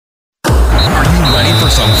ready for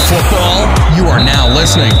some football? You are now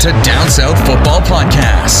listening to Down South Football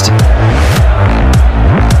Podcast.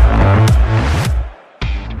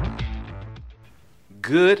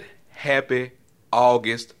 Good, happy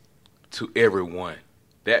August to everyone.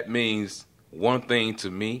 That means one thing to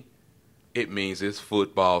me. It means it's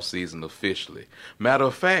football season officially. Matter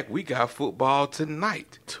of fact, we got football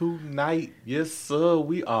tonight. Tonight, yes, sir.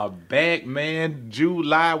 We are back, man.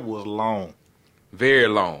 July was long. Very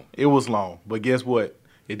long. It was long. But guess what?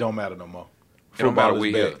 It don't matter no more. It don't matter, Football we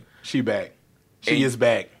is here. back. She back. She And- is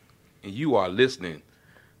back. And you are listening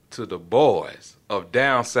to the boys of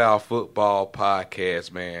Down South Football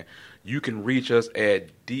Podcast, man. You can reach us at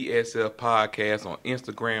DSF Podcast on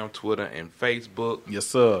Instagram, Twitter, and Facebook. Yes,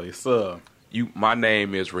 sir. Yes, sir. My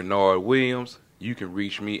name is Renard Williams. You can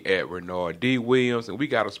reach me at Renard D. Williams. And we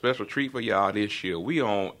got a special treat for y'all this year. We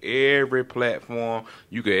on every platform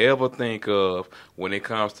you could ever think of when it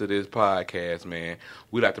comes to this podcast, man.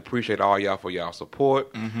 We'd like to appreciate all y'all for y'all support.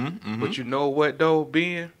 But you know what, though,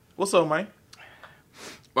 Ben? What's up, man?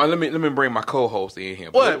 Well, let me bring my co-host in here.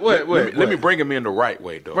 What? Let me bring him in the right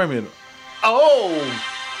way, though. Bring me in. Oh!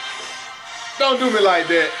 Don't do me like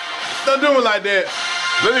that. Don't do me like that.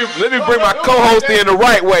 Let me bring my co-host in the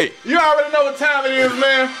right way. You already know what time it is,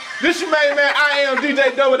 man. This your main man. I am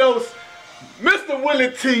DJ Double Dose, Mr.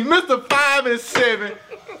 Willie T, Mr. 5 and 7,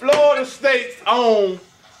 Florida State's own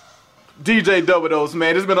DJ Double Dose,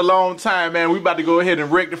 man. It's been a long time, man. We about to go ahead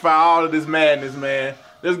and rectify all of this madness, man.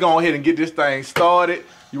 Let's go ahead and get this thing started.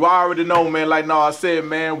 You already know, man, like I said,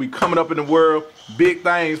 man, we coming up in the world. Big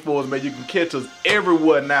things for us, man. You can catch us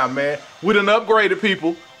everywhere now, man. We done upgraded,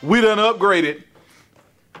 people. We done upgraded.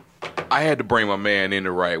 I had to bring my man in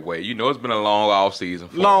the right way. You know, it's been a long off season.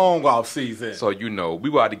 Long off season. So, you know, we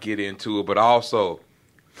about to get into it, but also,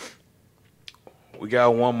 we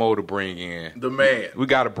got one more to bring in. The man. We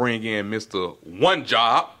got to bring in Mr. One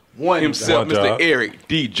Job One himself, One Mr. Job. Eric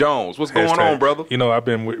D. Jones. What's going on, brother? You know, I've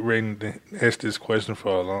been waiting to ask this question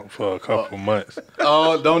for a couple months.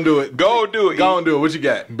 Oh, don't do it. Go do it. Go and do it. What you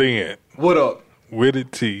got? Ben, What up? Willie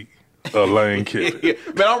T, or Lane Kiffin.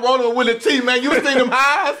 Man, I'm rolling with Willie T, man. You seen them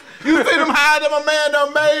highs? You seen them highs that my man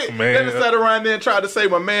done made? Man. They sat around there and tried to say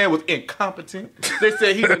my man was incompetent. They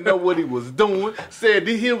said he didn't know what he was doing. Said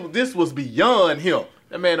this was beyond him.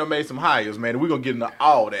 That man done made some hires, man. We're going to get into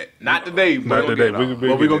all that. Not today, but Not today.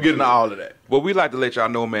 but we're going to get into all of that. Well, we like to let y'all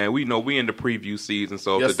know, man, we know we in the preview season,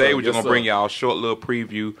 so Yes, today sir. we're just Yes, going to bring sir. y'all a short little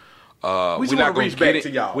preview. We just we're not wanna gonna reach back get to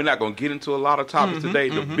y'all. We're not going to get into a lot of topics today.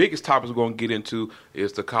 The biggest topics we're going to get into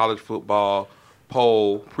is the college football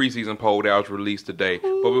preseason poll that was released today.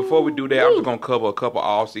 But before we do that, I'm just going to cover a couple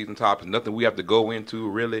off-season topics. Nothing we have to go into,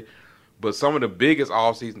 really. But some of the biggest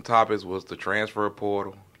off-season topics was the transfer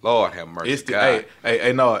portal. Lord have mercy. It's God.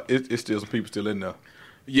 it's still some people still in there.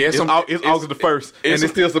 Yeah, It's August the 1st, and there's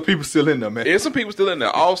still some people still in there, man. There's some people still in there.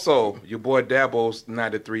 Also, your boy Dabo's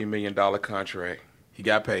 $93 million contract. He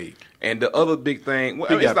got paid. And the other big thing, well,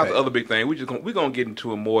 He it's got not paid. the other big thing. We're gonna get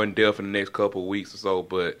into it more in depth in the next couple of weeks or so.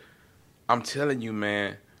 But I'm telling you,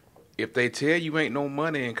 man, if they tell you ain't no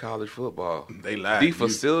money in college football, They lie to The you.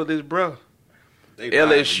 facilities, bro. They lied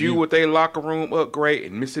to LSU you. with their locker room upgrade,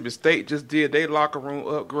 and Mississippi State just did their locker room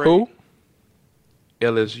upgrade. Who?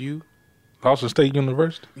 LSU. Austin State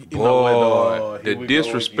University. You know what, Boy, here the we go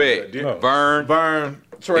disrespect. again. Oh. Vern,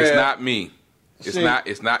 Trav. It's not me. It's See,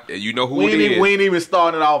 not. You know who We it ain't, is. we ain't even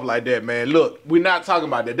starting off like that, man. Look, we're not talking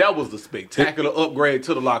about that. That was the spectacular upgrade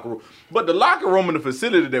to the locker room. But the locker room and the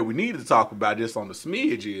facility that we need to talk about just on the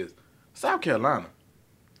smidge is South Carolina.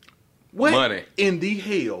 What Money. in the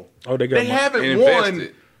hell? Oh, they got They money. haven't And won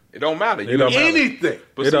invested. It don't matter. It don't matter. anything.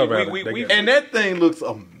 But It see, don't matter. And that thing looks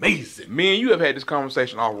amazing. me and you have had this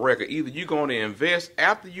conversation off record. Either you're going to invest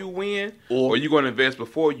after you win, or you're going to invest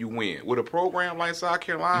before you win. With a program like South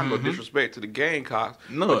Carolina, no disrespect to the Gamecocks,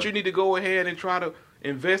 None. but you need to go ahead and try to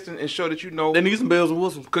invest in and show that you know. They need some bells and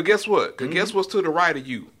whistles. Because guess what? Because guess what's to the right of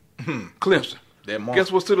you? Clemson. That monster.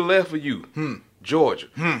 Guess what's to the left of you? Georgia.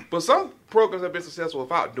 But some programs have been successful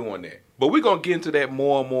without doing that. But we're going to get into that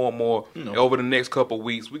more and more and more over the next couple of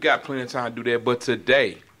weeks. We got plenty of time to do that. But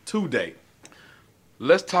today,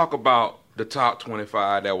 let's talk about the top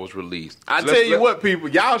 25 that was released. I tell you what, people,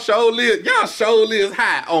 y'all show lives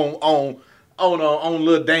high on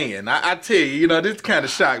Lil Dan. I tell you, this kind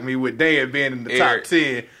of shocked me with Dan being in the Eric. top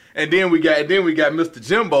 10. And then we got Mr.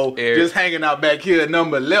 Jimbo Eric. just hanging out back here at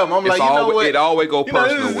number 11. I'm It's like, you know always- what? it always go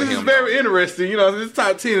personal this with is him, very though. interesting. This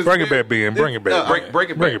top 10 is Bring it back, Ben. Bring it back. Bring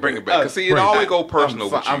it back. Because see, it always go personal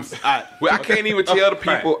with you. Well, I can't even tell the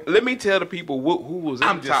people. Let me tell the people who was in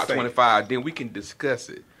I'm the just top saying. 25. Then we can discuss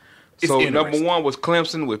it. It's So interesting. number one was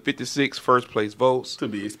Clemson with 56 first place votes. to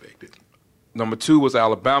be expected. Number 2 was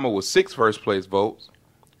Alabama with 6 first-place votes.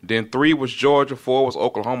 Then 3 was Georgia, 4 was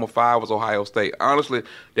Oklahoma, 5 was Ohio State. Honestly,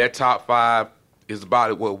 that top 5 is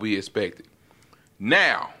about what we expected.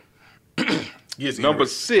 Now, number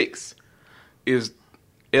 6 is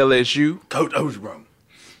LSU. Coach Osborne.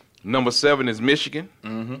 Number 7 is Michigan.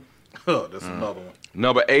 Oh, that's another one.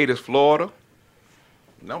 Number 8 is Florida.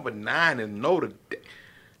 Number 9 is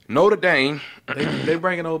Notre Dame. They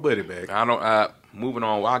bringing old buddy back. Moving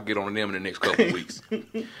on, I'll get on them in the next couple of weeks.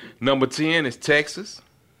 Number 10 is Texas.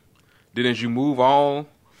 Then as you move on,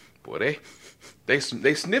 boy, they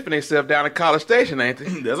sniffing themselves down at College Station, ain't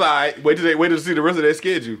they? That's all right. Wait till see the rest of that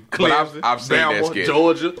schedule. Clemson, I've seen Bama, that schedule.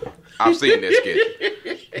 Georgia. I've seen that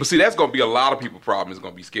schedule. But see, that's going to be a lot of people's problem. It's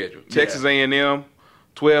going to be scheduled. Texas A&M,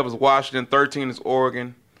 12 is Washington, 13 is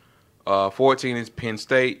Oregon, 14 is Penn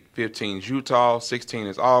State, 15 is Utah, 16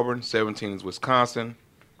 is Auburn, 17 is Wisconsin,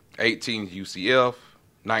 18 is UCF,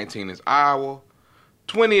 19 is Iowa,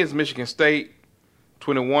 20 is Michigan State,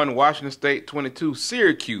 21 Washington State, 22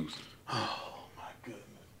 Syracuse. Oh, my goodness.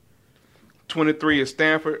 23 is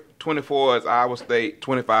Stanford, 24 is Iowa State,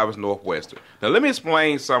 25 is Northwestern. Now, let me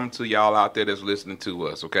explain something to y'all out there that's listening to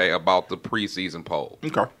us, okay, about the preseason poll.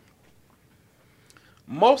 Okay.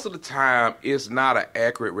 Most of the time, it's not an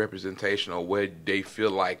accurate representation of where they feel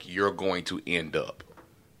like you're going to end up.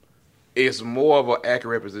 It's more of an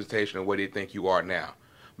accurate representation of where they think you are now.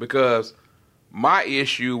 Because my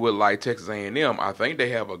issue with like Texas A&M, I think they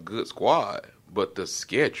have a good squad, but the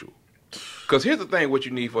schedule. Because here's the thing, what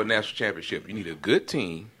you need for a national championship. You need a good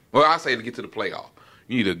team. Well, I say to get to the playoff.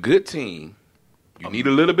 You need a good team. You need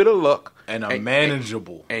a little bit of luck. And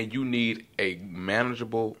manageable. And you need a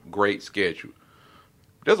manageable, great schedule.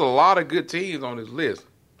 There's a lot of good teams on this list.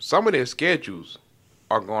 Some of their schedules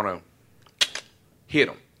are going to hit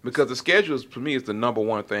them. Because the schedules, for me, is the number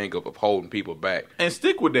one thing of holding people back. And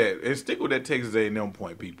stick with that. And stick with that Texas A&M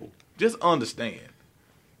point, people. Just understand.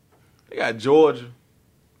 They got Georgia,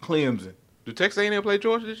 Clemson. Did Texas A&M play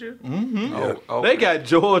Georgia this year? Mm-hmm. Oh, okay. They got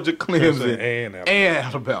Georgia, Clemson, and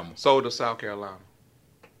Alabama. So does South Carolina.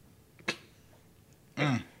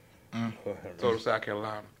 So does South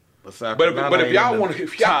Carolina. But if y'all want to,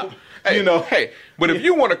 but if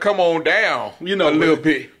you want to come on down, a little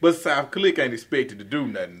bit. But South Click ain't expected to do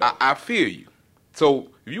nothing. I feel you. So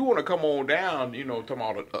if you want to come on down, talking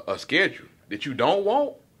about a schedule that you don't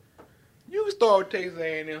want, you can start with Texas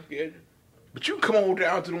A&M schedule. But you can come on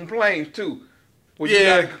down to them Plains too. Well,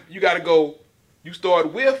 you got to go. You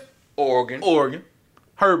start with Oregon,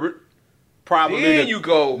 Herbert, probably then you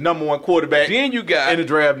go number one quarterback. Then you got in the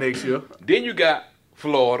draft next year. Then you got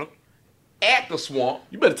Florida at the Swamp.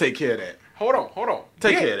 You better take care of that. Hold on.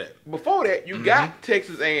 Take care of that. Before that, you got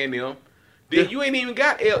Texas A&M. Then you ain't even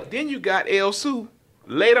got Then you got LSU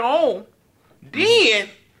later on. Then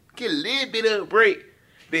get a little bit of a break.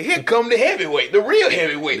 Then here come the heavyweight, the real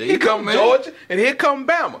heavyweight. Here come Georgia, and here come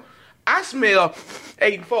Bama. I smell 8-4.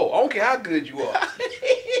 I don't care how good you are.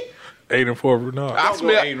 8-4, Renard. I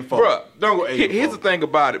smell 8-4. Bruh, don't go 8-4. Here's the thing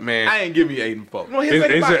about it, man. I ain't giving you 8-4. No, Is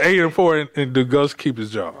it 8-4 and do Gus keep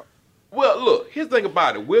his job? Well, look, here's the thing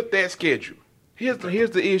about it. With that schedule, here's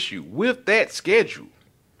the issue. With that schedule,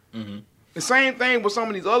 the same thing with some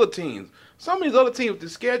of these other teams. Some of these other teams with the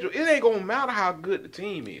schedule, it ain't going to matter how good the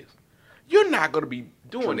team is. You're not going to be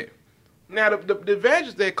doing it. Now, the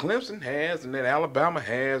advantage that Clemson has and that Alabama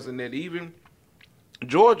has and that even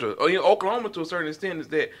Georgia or Oklahoma to a certain extent is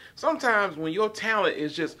that sometimes when your talent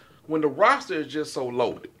is just, when the roster is just so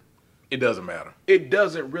loaded, it doesn't matter. It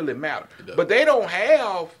doesn't really matter. But they don't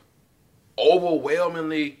have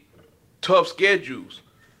overwhelmingly tough schedules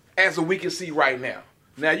as we can see right now.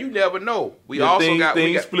 Now you never know. We got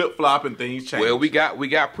flip flop and things change. Well, we got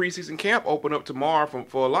preseason camp open up tomorrow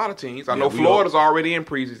for a lot of teams. I know Florida's already in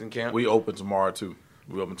preseason camp. We open tomorrow too.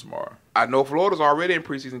 I know Florida's already in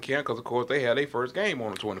preseason camp because of course they had their first game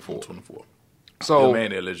on the 24th. 24. So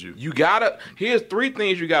man, LSU. You gotta. Here's 3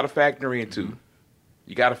 things you gotta factor into.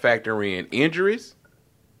 You gotta factor in injuries.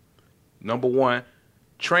 Number 1,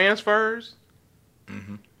 transfers.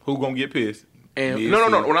 Who gonna get pissed? And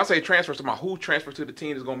no. When I say transfers, I'm about who transfers to the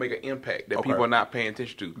team is going to make an impact that people are not paying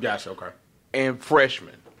attention to. Gotcha. Okay. And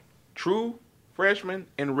freshmen, true freshmen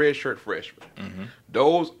and redshirt freshmen.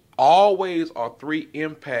 Those always are 3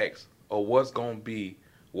 impacts of what's going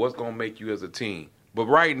to make you as a team. But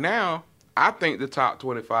right now, I think the top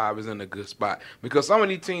 25 is in a good spot because some of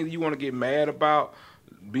these teams you want to get mad about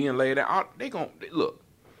being laid out, look.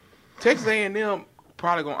 Texas A&M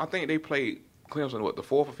probably going. I think they played Clemson the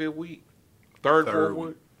 4th or 5th week. Third, 4th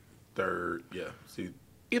week? Third, yeah. See,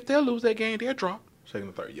 if they'll lose that game, they'll drop. Second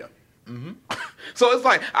or third, yeah. Mm-hmm. So it's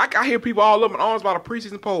like I hear people all up in arms about a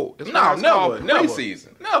preseason poll. It's No, never.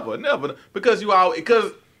 Preseason. Never. Because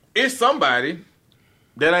it's somebody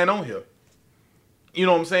that ain't on here. You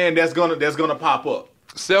know what I'm saying? That's gonna pop up.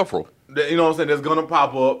 Several. You know what I'm saying? That's gonna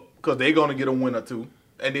pop up because they're gonna get a win or two,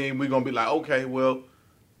 and then we're gonna be like, okay, well,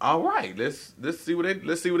 all right, let's see what they're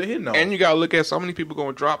hitting on. And you gotta look at so many people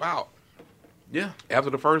gonna drop out. Yeah. After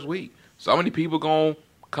the first week, so many people gonna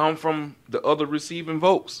come from the other receiving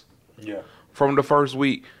votes. Yeah. From the first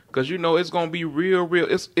week, because it's gonna be real.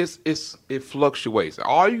 It fluctuates.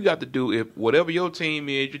 All you got to do, if whatever your team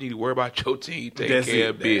is, you need to worry about your team taking care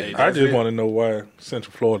of business. I just want to know why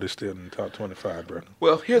Central Florida is still in the top 25, bro.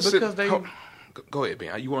 Well, here's because they. Go ahead,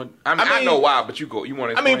 Ben. I know why, but you go. You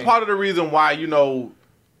want to? I mean, part of the reason why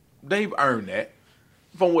they've earned that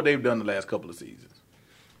from what they've done the last couple of seasons.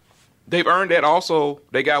 They've earned that. Also,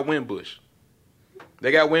 they got Winbush.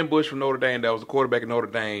 They got Winbush from Notre Dame. That was the quarterback at Notre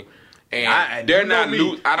Dame. And they're not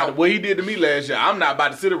losing. What he did to me last year, I'm not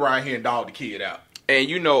about to sit around here and dog the kid out. And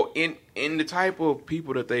in the type of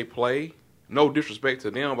people that they play, no disrespect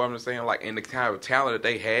to them, but I'm just saying, like, in the kind of talent that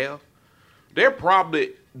they have, they're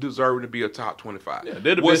probably deserving to be a top 25. Yeah,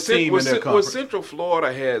 they're the best team in their conference. What Central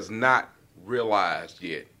Florida has not realized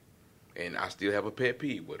yet, and I still have a pet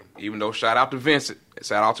peeve with them, even though shout out to Vincent,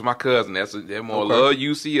 shout out to my cousin, they're more love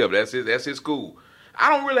UCF, that's his school. I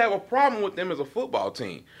don't really have a problem with them as a football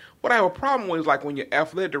team. What I have a problem with is like when your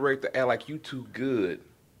athletic director act like you too good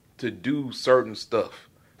to do certain stuff.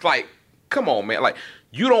 It's like, come on, man. Like,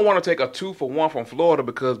 you don't want to take a 2-for-1 from Florida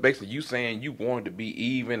because basically you saying you wanted to be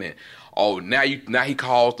even, and now he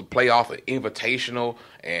calls the playoff an invitational,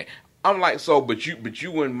 and I'm like, but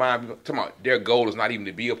you wouldn't mind talking about their goal is not even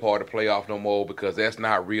to be a part of the playoff no more because that's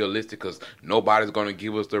not realistic because nobody's going to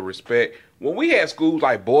give us the respect. When we had schools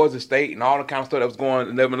like Boise State and all the kind of stuff that was going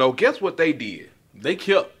on, never know. Guess what they did? They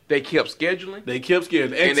kept scheduling. They kept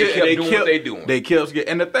scheduling. And they kept doing what they doing. They kept scheduling.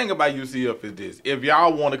 And the thing about UCF is this. If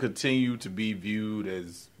y'all want to continue to be viewed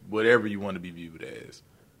as whatever you want to be viewed as,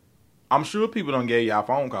 I'm sure people done gave y'all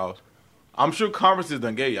phone calls. I'm sure conferences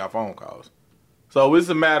done gave y'all phone calls. So it's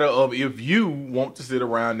a matter of if you want to sit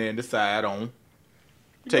around there and decide on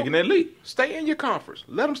taking that leap. Stay in your conference.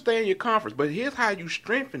 Let them stay in your conference. But here's how you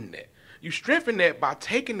strengthen that. You strengthen that by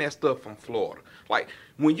taking that stuff from Florida. Like,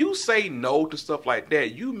 when you say no to stuff like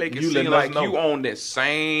that, you make it seem like you on that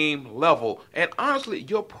same level. And honestly,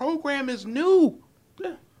 your program is new.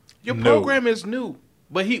 Yeah. Your program is new.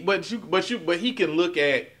 But he can look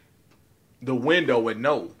at the window and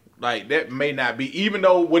know. Like, that may not be, even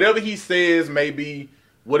though whatever he says may be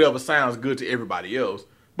whatever sounds good to everybody else.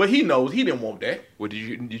 But he knows he didn't want that. Well, did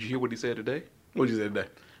you hear what he said today? What did he say today?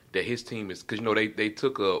 That his team is, because they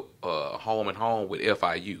took a home and home with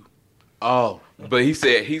FIU. Oh, but he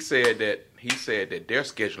said that they're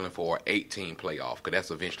scheduling for an 18 playoff because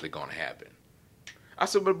that's eventually going to happen. I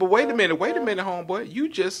said, but wait a minute, homeboy. You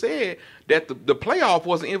just said that the playoff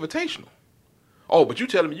wasn't invitational. Oh, but you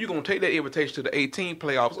telling me you're going to take that invitation to the 18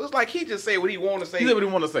 playoffs? It's like he just said what he wanted to say. He said what he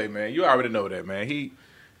wanted to say, man. You already know that, man.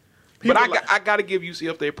 But I got to give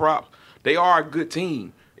UCF their props. They are a good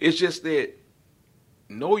team. It's just that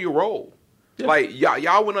know your role. Yeah. Like,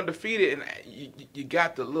 y'all went undefeated, and you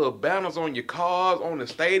got the little banners on your cars, on the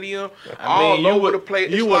stadium, all over the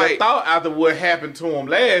place. You would have thought after what happened to them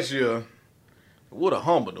last year, would have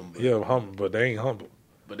humbled them. Bro. Yeah, humble, but they ain't humble.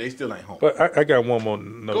 But they still ain't humble. But I got one more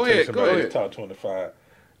notation go about ahead. the top 25.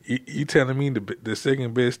 You telling me the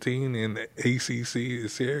second best team in the ACC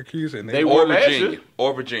is Syracuse? And they were last Virginia. year.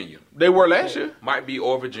 Or Virginia. They were last year. Might be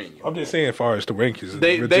or Virginia. I'm just saying as far as the rankings.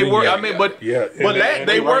 They were, I mean, but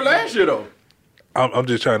they were last year, though. I'm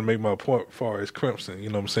just trying to make my point as far as Clemson. You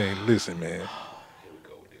know what I'm saying? Listen, man. Here we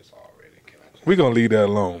go with this already. We're going to leave that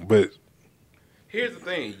alone. But here's the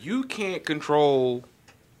thing. You can't control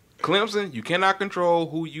Clemson. You cannot control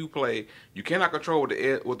who you play. You cannot control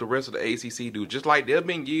what the rest of the ACC do. Just like there have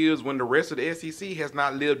been years when the rest of the SEC has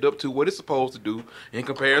not lived up to what it's supposed to do in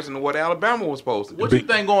comparison to what Alabama was supposed to do. What you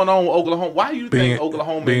think going on with Oklahoma? Why do you think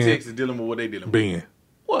Oklahoma and Texas dealing with what they dealing with? Ben.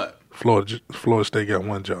 What? Florida State got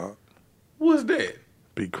one job. What's that?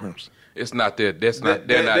 Beat Clemson. It's not there. They're not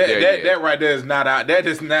there yet. That right there is not out. That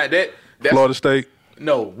is not that. Florida State.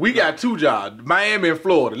 No, we got two jobs. Miami and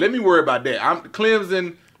Florida. Let me worry about that. I'm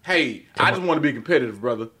Clemson. Hey, I just want to be competitive,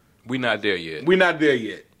 brother. We not there yet. We're not there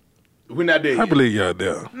yet. I believe y'all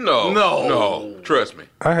there. No. Trust me.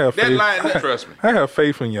 I have faith. Trust me. I have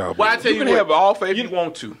faith in y'all. Well, I tell you can have all faith you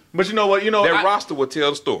want to. But you know what? That roster will tell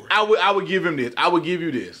the story. I would give him this. I would give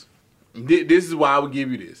you this. This is why I would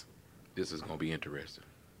give you this. This is going to be interesting.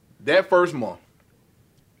 That first month,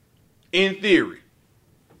 in theory,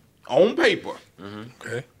 on paper,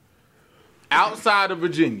 Okay. outside of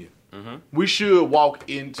Virginia, we should walk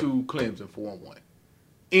into Clemson 4-1.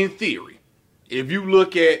 In theory, if you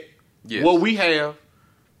look at what we have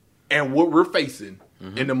and what we're facing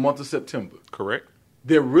in the month of September, Correct.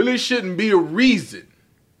 there really shouldn't be a reason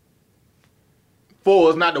for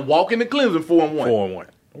us not to walk into Clemson 4-1. 4-1.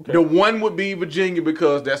 Okay. The one would be Virginia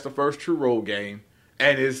because that's the first true road game,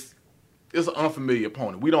 and it's an unfamiliar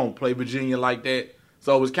opponent. We don't play Virginia like that,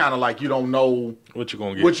 so it's kind of like you don't know What you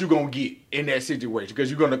gonna get? what you're going to get in that situation because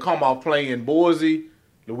you're going to come off playing Boise,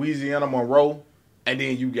 Louisiana, Monroe, and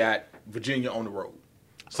then you got Virginia on the road.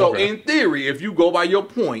 So Okay. in theory, if you go by your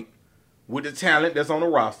point with the talent that's on the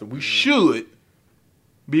roster, we should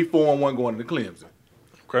be 4-1 going to Clemson.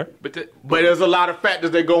 Okay. But there's a lot of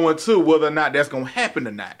factors that go into whether or not that's going to happen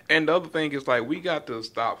or not. And the other thing is, like, we got to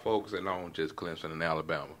stop focusing on just Clemson and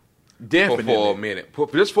Alabama. Definitely. For a minute.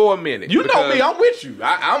 Just for a minute. You know because- me, I'm with you.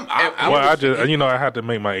 I'm Well, I just I had to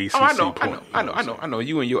make my ACC Oh, point. I know.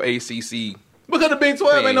 You and your ACC. because the Big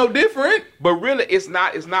 12 ain't no different. But really, it's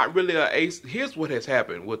not really a AC. Here's what has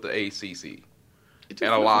happened with the ACC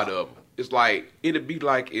and a lot of them. It's like, it'd be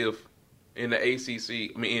like if in the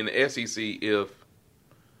ACC, in the SEC, if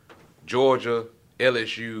Georgia,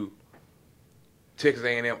 LSU, Texas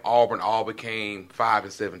A&M, Auburn all became 5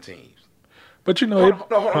 and 7 teams. But Hold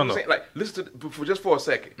on. I'm saying, like, listen to just for a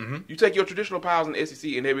 2nd. You take your traditional powers in the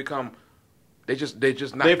SEC and they become, they just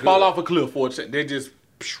not. They good. fall off a cliff for a second. They just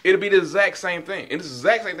It'll be the exact same thing, and it's the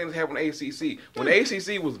exact same thing that happened in the ACC. When the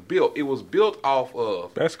ACC was built, it was built off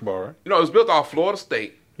of basketball, right? it was built off Florida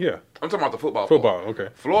State. Yeah. I'm talking about the football. Football, part. okay.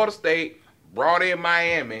 Florida State brought in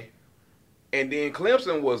Miami, and then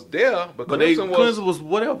Clemson was there, but Clemson was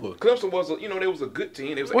whatever. Clemson was they was a good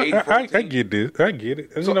team. It was Well, an 84 I team. get this. I get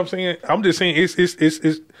it. You know what I'm saying? I'm just saying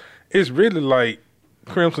it's really like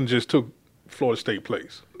Clemson just took Florida State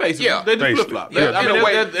place. Basically, Yeah. they just Basically. flip flop. Yeah.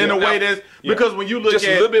 In a way, that's because when you look just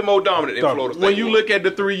at a little bit more dominant than Dominant. Florida State. when you was. look at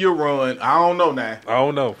the 3-year run, I don't know now. I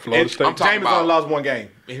don't know. Florida And State. I'm talking James about- only lost one game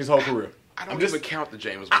in his whole career. I don't just- even count the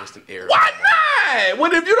James Winston era. Why not?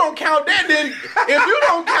 Well, if you don't count that, then if you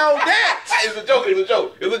don't count that, It's a joke. It's a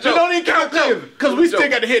joke. It's a joke. you don't even count Clemson because we still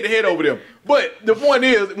got the head-to-head over them. But the point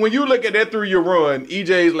is, when you look at that 3-year run,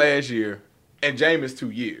 EJ's last year and James 2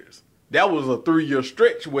 years, that was a 3-year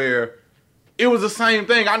stretch where it was the same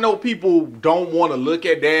thing. I know people don't want to look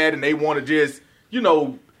at that and they want to just,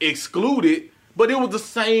 exclude it, but it was the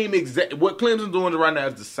same exact. What Clemson's doing right now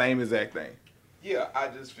is the same exact thing. Yeah, I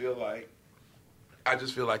just feel like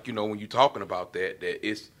when you're talking about that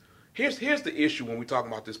it's here's the issue when we're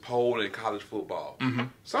talking about this poll in college football.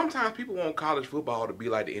 Sometimes people want college football to be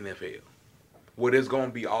like the NFL, where there's going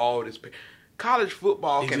to be all this. College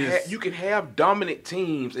football you can have dominant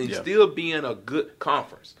teams and still be in a good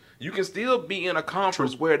conference. You can still be in a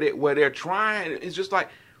conference where they're trying. It's just like,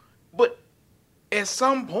 but at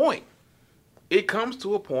some point, it comes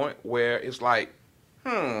to a point where it's like,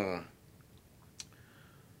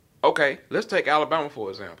 okay, let's take Alabama for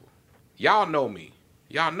example. Y'all know me.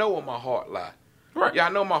 Y'all know where my heart lie. Right.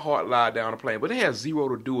 Y'all know my heart lie down the plane, but it has zero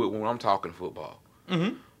to do with when I'm talking football.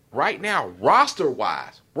 Right now,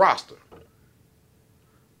 roster-wise,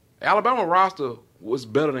 Alabama roster was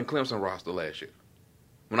better than Clemson roster last year.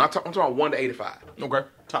 When I'm talking about 1 to 85. Okay.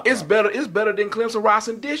 It's better than Clemson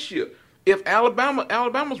roster this year. If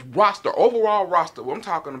Alabama's roster, overall roster, I'm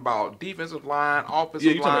talking about defensive line, offensive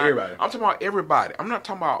Yeah, you're talking line. about everybody. I'm talking about everybody. I'm not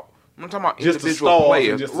talking about Just the individual stars players.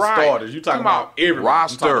 and just the right. starters. You're talking about everybody.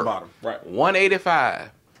 roster. I'm talking about 'em. Right.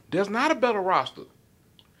 185. There's not a better roster.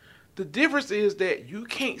 The difference is that you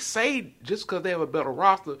can't say just because they have a better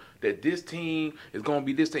roster that this team is going to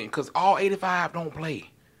be this team because all 85 don't play.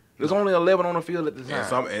 There's only 11 on the field at the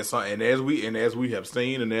time. And as we have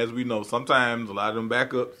seen and as we know, sometimes a lot of them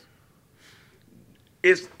backups.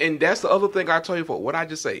 And that's the other thing I tell you for what I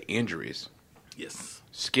just say: injuries, Yes.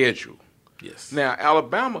 schedule. Yes. Now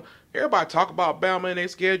Alabama, everybody talk about Alabama and their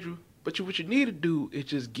schedule, but what you need to do is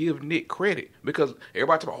just give Nick credit because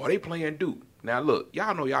everybody talk about they playing Duke. Now look,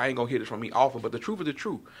 y'all know y'all ain't gonna hear this from me often, but the truth is the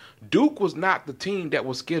truth. Duke was not the team that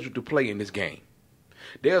was scheduled to play in this game.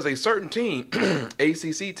 There's a certain team,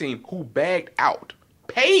 ACC team, who bagged out,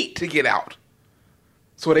 paid to get out,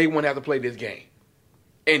 so they wouldn't have to play this game.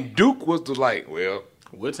 And Duke was the well,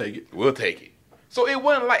 We'll take it. we'll take it. So it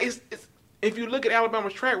wasn't like it's if you look at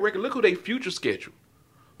Alabama's track record, look who their future schedule.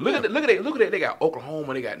 Look at that. They got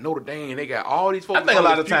Oklahoma, they got Notre Dame, they got all these folks. I think a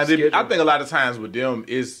lot of times. schedule. I think a lot of times with them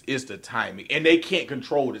is the timing, and they can't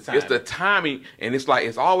control the timing. It's the timing, and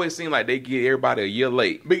it's always seemed like they get everybody a year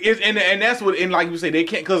late. And that's what, and like you say, they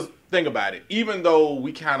can't, because think about it. Even though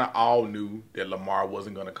we kind of all knew that Lamar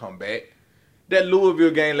wasn't going to come back, that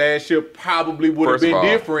Louisville game last year probably would have First of been all,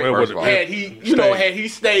 different first of all, had he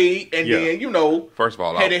stayed and Yeah. then First of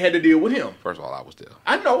all, had they had to deal with him. First of all, I was there.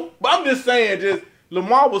 I know, but I'm just saying, just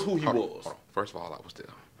Lamar was who he was. Hold on. First of all, I was there.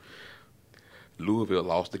 Louisville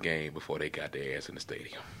lost the game before they got their ass in the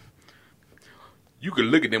stadium. You could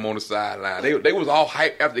look at them on the sideline. They was all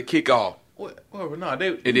hyped after the kickoff. Well, no, they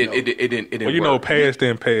It didn't. Well, you know, work. pass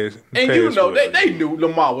then pass. and pass you know was- they knew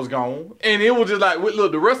Lamar was gone, and it was just like,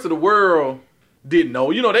 look, the rest of the world didn't know.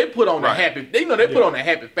 You know, they put on Right. a happy. They put on a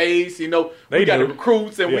happy face. You know, we They got the knew.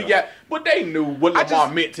 recruits and we Yeah. got, but they knew what I Lamar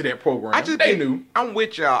just- meant to that program. They They knew. I'm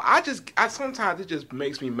with y'all. I sometimes it just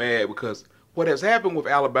makes me mad because what has happened with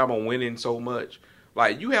Alabama winning so much,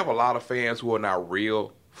 like you have a lot of fans who are not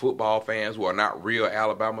real football fans, who are not real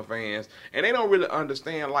Alabama fans, and they don't really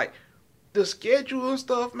understand like the schedule and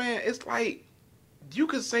stuff, man. It's like you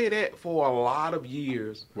could say that for a lot of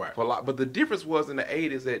years, Right. For a lot, but the difference was in the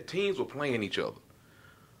 '80s that teams were playing each other.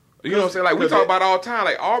 You know what I'm saying? Like we 'Cause talk it- about all the time.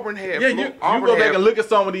 Like Auburn had, Yeah, you Auburn go back had- and look at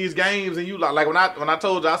some of these games, and you like when I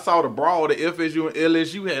told you I saw the brawl that FSU and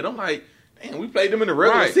LSU had. I'm like, damn, we played them in the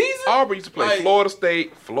regular right. season. Auburn used to play Like- Florida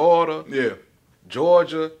State, Florida, Yeah,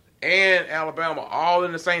 Georgia, and Alabama all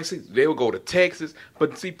in the same season. They would go to Texas.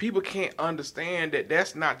 But see, people can't understand that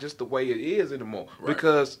that's not just the way it is anymore. Right.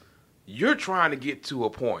 Because you're trying to get to a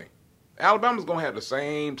point. Alabama's going to have the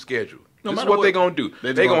same schedule. No This is matter what what, they're going to do.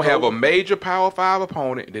 they're They're going gonna to have go- a major Power 5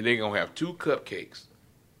 opponent, and then they're going to have 2 cupcakes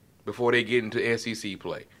before they get into SEC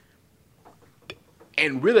play.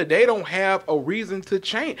 And really, they don't have a reason to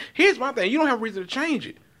change. Here's my thing. You don't have a reason to change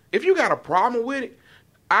it. If you got a problem with it,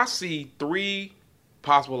 I see 3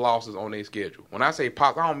 possible losses on their schedule. When I say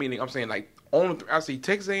possible, I don't mean I'm saying like I see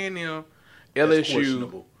Texas A&M, LSU,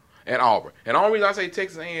 questionable. and Auburn. And the only reason I say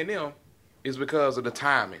Texas A&M is because of the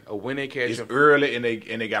timing of when they catch it's them. early, and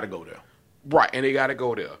they got to go there. Right, and they got to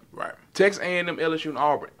go there. Right. Texas A&M, LSU, and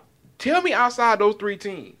Auburn. Tell me outside those 3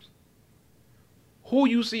 teams, who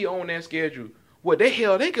you see on that schedule? What the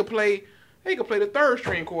hell they could play? They could play the 3rd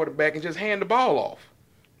string quarterback and just hand the ball off.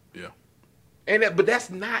 Yeah. But that's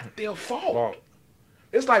not their fault. Well,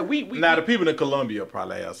 It's like we Now the people in Columbia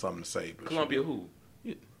probably have something to say. But Columbia who?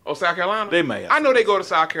 Oh, South Carolina. They may have I know they go to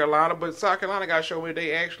South Carolina, but South Carolina got to show me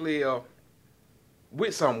they actually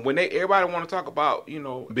with something. When everybody want to talk about the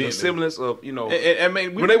Bentley. semblance of I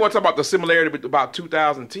mean, when they want to talk about the similarity about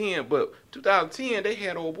 2010, but 2010 they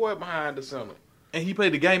had old boy behind the center. and he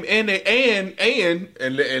played the game, and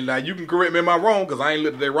now you can correct me if I'm wrong because I ain't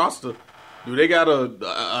looked at their roster. Do they got a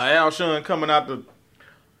Alshon coming out the?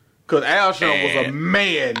 Because Alshon was a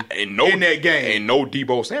man in that game. and no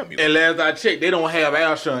Debo Samuel. And last I checked, they don't have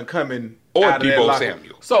Alshon coming Or out of that Debo locker.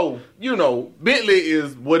 Samuel. So Bentley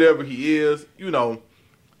is whatever he is.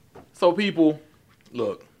 So people,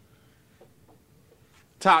 look.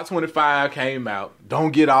 Top 25 came out.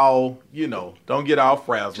 Don't get all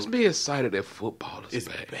frazzled. Just be excited that football is It's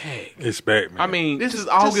back. back. it's back, man. I mean, This just- is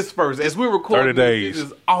August 1st. As we're recording 30 days. this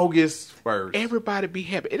is August 1st. Everybody be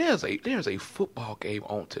happy. There's a football game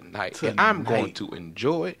on tonight, and I'm going to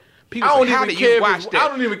enjoy it. People I don't say, how even do care you if watch it's- that? I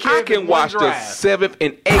don't even care I if can it's watch one the drive. 7th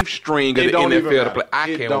and 8th string of It the don't even NFL to matter. play. I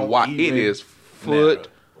It can don't watch. It even is matter.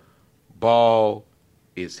 football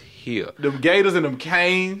is here. Them Gators and them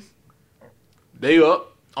Canes, they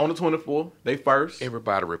up on the 24th. They first.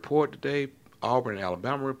 Everybody report today. Auburn and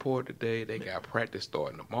Alabama report today. They got practice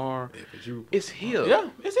starting tomorrow. It's here. Yeah,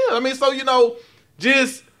 it's here. I mean, so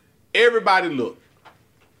just everybody look.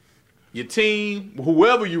 Your team,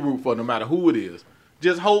 whoever you root for, no matter who it is,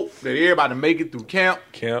 just hope that everybody make it through camp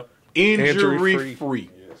injury free.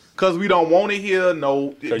 Because we don't want to hear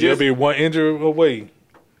So you'll be one injury away.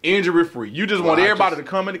 injury free. You just want everybody to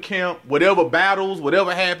come into camp, whatever battles,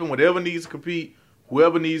 whatever happen, whatever needs to compete,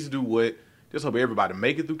 whoever needs to do what. Just hope everybody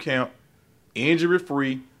make it through camp, injury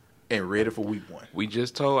free, and ready for week 1.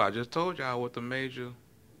 I just told y'all what the major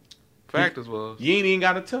factors was. You ain't even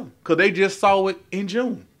got to tell them because they just saw it in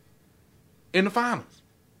June in the finals.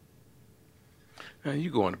 Man,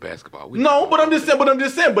 you going to basketball? No, but I'm just saying. But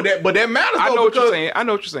that matters. I though, know what you're because saying. I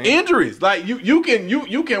know what you're saying. Injuries, like you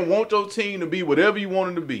can want your team to be whatever you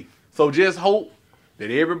want them to be. So just hope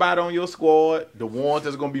that everybody on your squad, the ones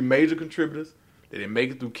that's going to be major contributors, that they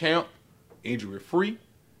make it through camp, injury free,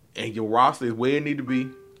 and your roster is where it need to be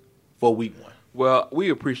for week 1. Well,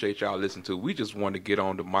 we appreciate y'all listening to. We just wanted to get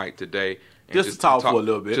on the mic today. And Just to talk for a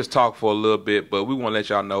little bit. Just talk for a little bit, but we want to let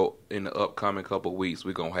y'all know in the upcoming couple of weeks,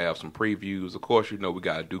 we're going to have some previews. Of course, we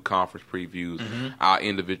got to do conference previews, our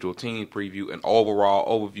individual team preview, an overall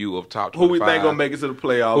overview of top 25. Who we think going to make it to the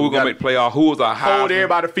playoffs? Who we going to make playoff? Who was our Hold Heisman?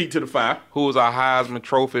 everybody feet to the fire. Who was our Heisman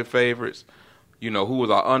Trophy favorites? who was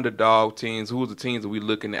our underdog teams, who was the teams that we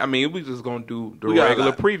looking at. I mean, we just gonna do the We got a regular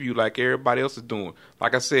lot. preview like everybody else is doing.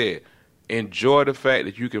 Like I said, enjoy the fact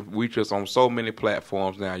that you can reach us on so many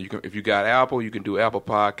platforms now. You can, if you got Apple, you can do Apple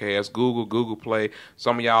Podcasts, Google Play.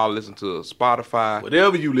 Some of y'all listen to Spotify.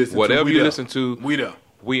 Whatever you listen to, we there.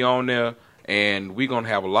 We on there, and we gonna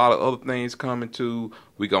have a lot of other things coming too.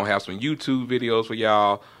 We gonna have some YouTube videos for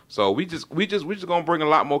y'all. So we just gonna bring a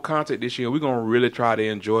lot more content this year. We gonna really try to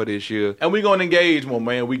enjoy this year. And we gonna engage more,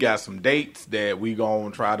 man. We got some dates that we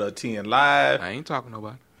gonna try to attend live. I ain't talking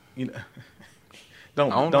nobody. You know, I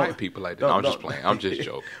don't like people like that. I'm just playing. I'm just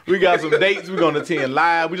joking. We got some dates we're gonna attend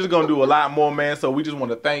live. We just gonna do a lot more, man. So we just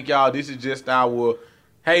want to thank y'all. This is just our,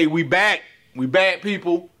 hey, we back. We back,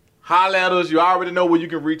 people. Holla at us. You already know where you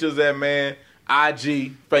can reach us at, man.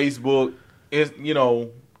 IG, Facebook,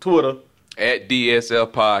 Twitter. At DSL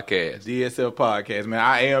Podcast. DSL Podcast, man.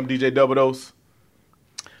 I am DJ Double Dose.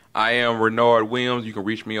 I am Renard Williams. You can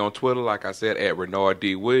reach me on Twitter, like I said, at Renard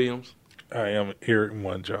D. Williams. I am Eric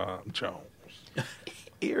One Job Jones.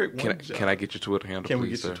 Eric, can I get your Twitter handle, Can we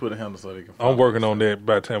please, get your sir? Twitter handle so they can follow I'm working on that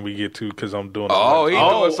by the time we get to, because I'm doing Oh, he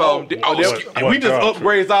doing something. we just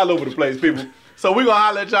upgrades all over the place, people. So we're going to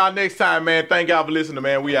holler at y'all next time, man. Thank y'all for listening,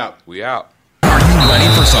 man. We out. We out. Are you ready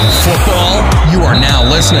for some football? You are now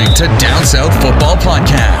listening to Down South Football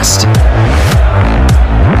Podcast.